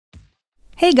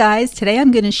Hey guys, today I'm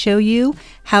going to show you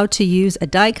how to use a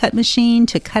die cut machine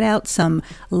to cut out some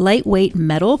lightweight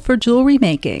metal for jewelry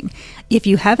making. If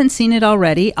you haven't seen it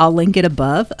already, I'll link it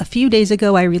above. A few days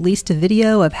ago I released a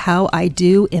video of how I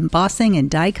do embossing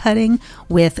and die cutting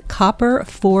with copper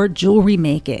for jewelry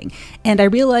making. And I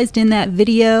realized in that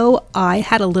video I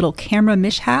had a little camera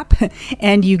mishap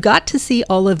and you got to see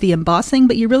all of the embossing,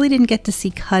 but you really didn't get to see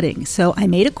cutting. So I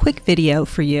made a quick video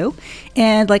for you.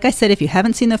 And like I said, if you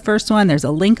haven't seen the first one, there's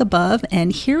a link above,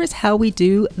 and here is how we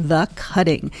do the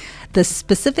cutting. The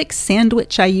specific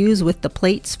sandwich I use with the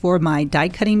plates for my die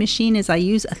cutting machine is I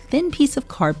use a thin piece of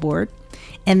cardboard,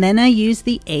 and then I use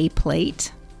the A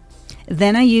plate,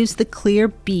 then I use the clear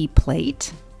B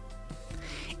plate,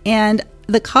 and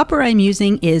the copper I'm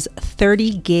using is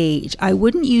 30 gauge. I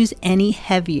wouldn't use any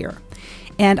heavier.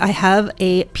 And I have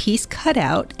a piece cut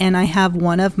out, and I have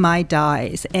one of my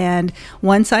dies, and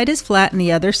one side is flat and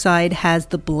the other side has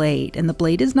the blade, and the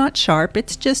blade is not sharp,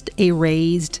 it's just a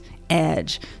raised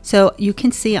edge. So you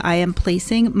can see I am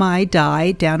placing my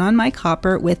die down on my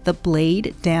copper with the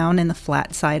blade down and the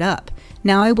flat side up.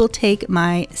 Now I will take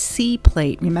my C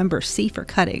plate, remember C for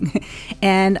cutting,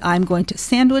 and I'm going to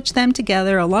sandwich them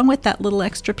together along with that little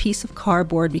extra piece of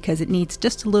cardboard because it needs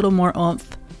just a little more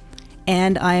oomph.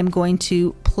 And I am going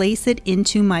to place it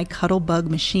into my Cuttlebug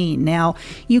machine. Now,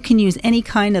 you can use any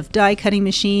kind of die cutting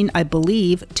machine, I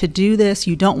believe, to do this.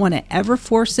 You don't want to ever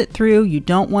force it through. You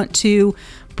don't want to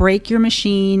break your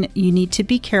machine. You need to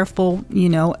be careful. You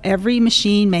know, every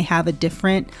machine may have a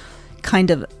different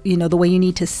kind of, the way you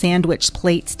need to sandwich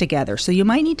plates together. So you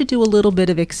might need to do a little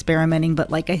bit of experimenting, but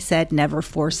like I said, never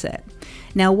force it.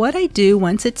 Now what I do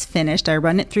once it's finished, I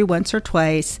run it through once or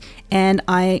twice, and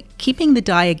keeping the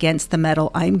die against the metal,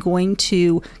 I'm going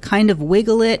to kind of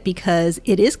wiggle it because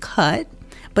it is cut,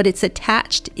 but it's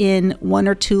attached in one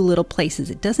or two little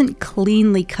places. It doesn't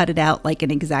cleanly cut it out like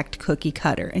an exact cookie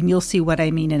cutter, and you'll see what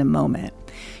I mean in a moment.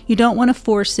 You don't want to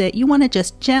force it. You want to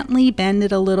just gently bend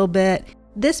it a little bit.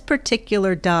 This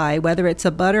particular die, whether it's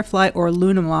a butterfly or a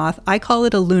Luna moth, I call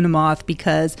it a Luna moth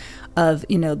because of,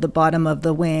 the bottom of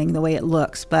the wing, the way it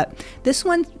looks. But this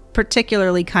one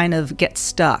particularly kind of gets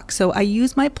stuck. So I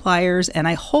use my pliers and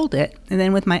I hold it. And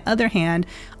then with my other hand,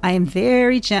 I am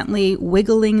very gently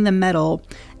wiggling the metal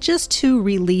just to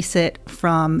release it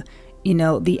from,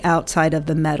 the outside of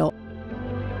the metal.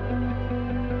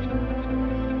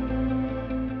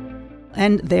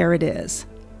 And there it is.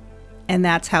 And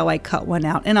that's how I cut one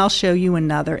out. And I'll show you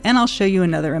another, and I'll show you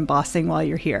another embossing while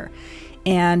you're here.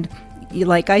 And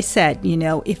like I said,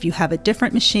 if you have a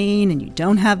different machine and you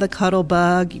don't have the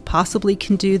Cuttlebug, you possibly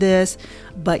can do this,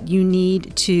 but you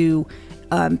need to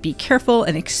be careful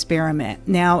and experiment.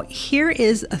 Now, here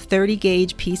is a 30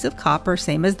 gauge piece of copper,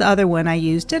 same as the other one I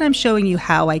used, and I'm showing you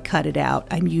how I cut it out.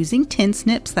 I'm using tin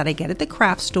snips that I get at the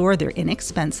craft store. They're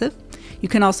inexpensive. You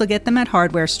can also get them at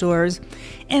hardware stores.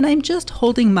 And I'm just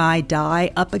holding my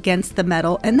die up against the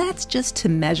metal, and that's just to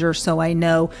measure so I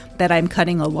know that I'm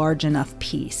cutting a large enough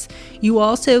piece. You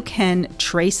also can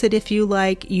trace it if you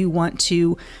like. You want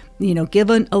to, give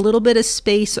a little bit of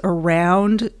space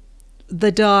around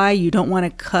the die. You don't want to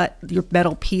cut your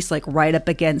metal piece like right up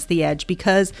against the edge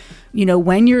because,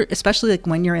 especially like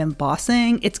when you're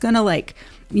embossing, it's going to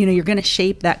you're going to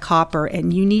shape that copper,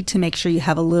 and you need to make sure you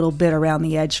have a little bit around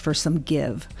the edge for some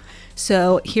give.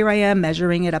 So here I am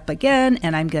measuring it up again,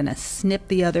 and I'm going to snip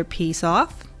the other piece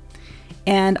off,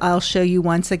 and I'll show you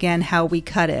once again how we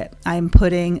cut it. I'm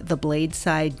putting the blade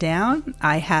side down.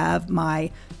 I have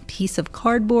my piece of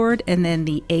cardboard, and then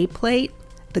the A plate,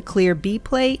 the clear B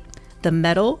plate, the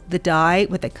metal, the die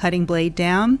with the cutting blade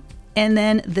down, and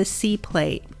then the C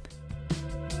plate.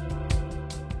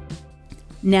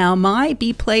 Now my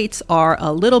B plates are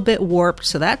a little bit warped,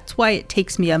 so that's why it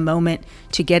takes me a moment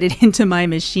to get it into my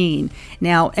machine.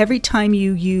 Now every time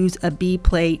you use a B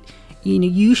plate,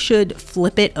 you should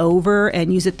flip it over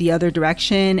and use it the other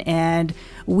direction, and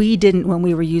we didn't when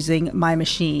we were using my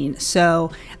machine.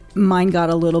 So mine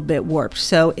got a little bit warped,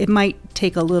 so it might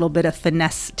take a little bit of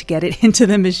finesse to get it into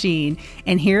the machine.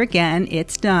 And here again,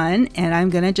 it's done, and I'm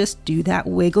gonna just do that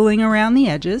wiggling around the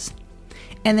edges.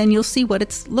 And then you'll see what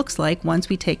it looks like once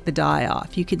we take the die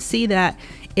off. You can see that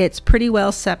it's pretty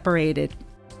well separated.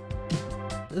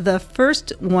 The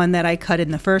first one that I cut in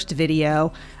the first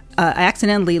video, I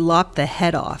accidentally lopped the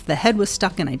head off. The head was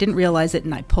stuck and I didn't realize it,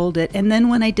 and I pulled it. And then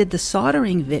when I did the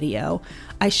soldering video,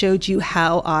 I showed you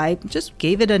how I just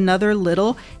gave it another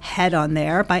little head on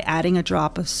there by adding a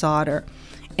drop of solder.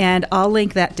 And I'll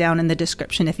link that down in the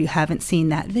description if you haven't seen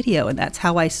that video. And that's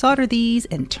how I solder these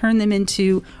and turn them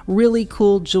into really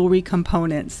cool jewelry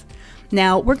components.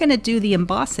 Now we're going to do the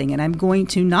embossing, and I'm going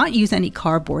to not use any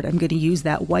cardboard. I'm going to use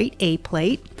that white A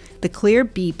plate, the clear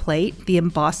B plate, the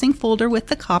embossing folder with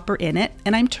the copper in it,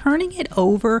 and I'm turning it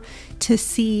over to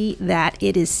see that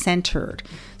it is centered.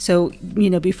 So,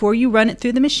 before you run it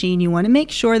through the machine, you want to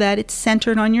make sure that it's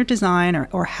centered on your design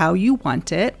or how you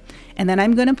want it. And then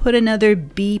I'm going to put another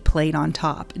B plate on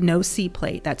top, no C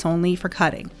plate, that's only for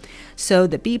cutting. So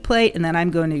the B plate, and then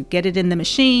I'm going to get it in the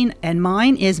machine, and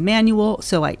mine is manual,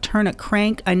 so I turn a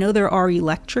crank. I know there are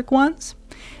electric ones.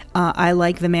 I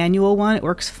like the manual one, it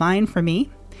works fine for me.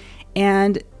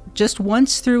 And just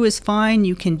once through is fine.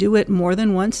 You can do it more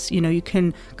than once. You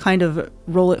can kind of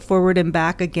roll it forward and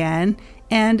back again.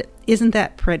 And isn't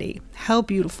that pretty? How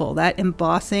beautiful. That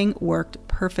embossing worked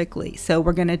perfectly. So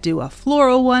we're going to do a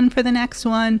floral one for the next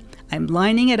one. I'm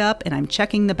lining it up and I'm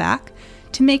checking the back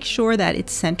to make sure that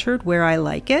it's centered where I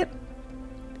like it.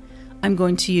 I'm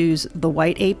going to use the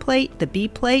white A plate, the B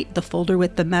plate, the folder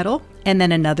with the metal, and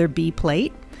then another B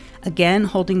plate. Again,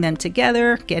 holding them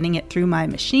together, getting it through my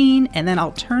machine, and then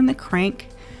I'll turn the crank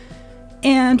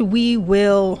and we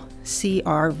will see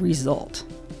our result.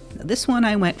 Now, this one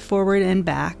I went forward and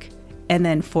back, and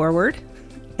then forward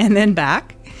and then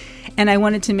back. And I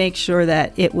wanted to make sure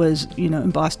that it was,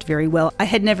 embossed very well. I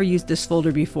had never used this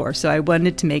folder before, so I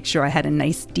wanted to make sure I had a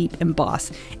nice deep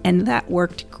emboss, and that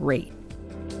worked great.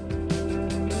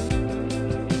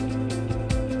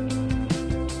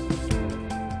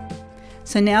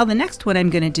 So now the next one I'm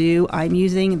going to do, I'm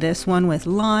using this one with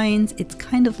lines. It's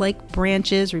kind of like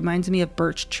branches, reminds me of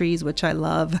birch trees, which I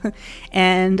love.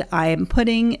 And I'm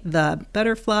putting the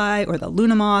butterfly or the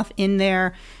Luna moth in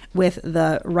there with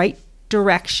the right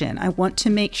direction. I want to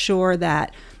make sure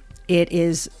that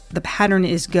the pattern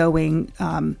is going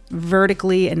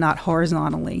vertically and not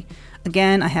horizontally.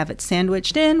 Again, I have it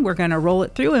sandwiched in. We're going to roll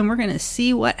it through and we're going to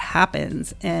see what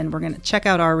happens, and we're going to check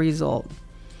out our result.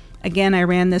 Again, I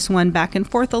ran this one back and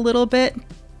forth a little bit.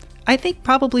 I think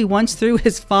probably once through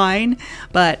is fine,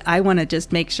 but I want to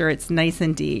just make sure it's nice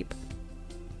and deep.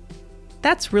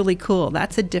 That's really cool.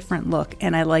 That's a different look,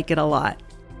 and I like it a lot.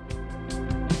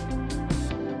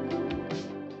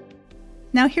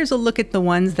 Now here's a look at the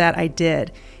ones that I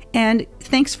did. And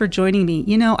thanks for joining me.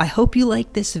 I hope you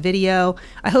liked this video.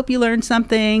 I hope you learned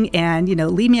something, and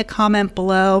leave me a comment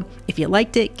below. If you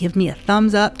liked it, give me a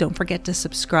thumbs up. Don't forget to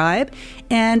subscribe.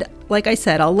 And like I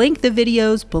said, I'll link the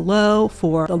videos below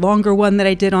for the longer one that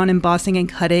I did on embossing and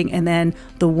cutting, and then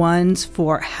the ones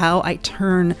for how I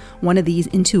turn one of these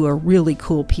into a really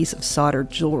cool piece of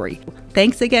soldered jewelry.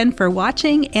 Thanks again for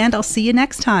watching, and I'll see you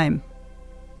next time.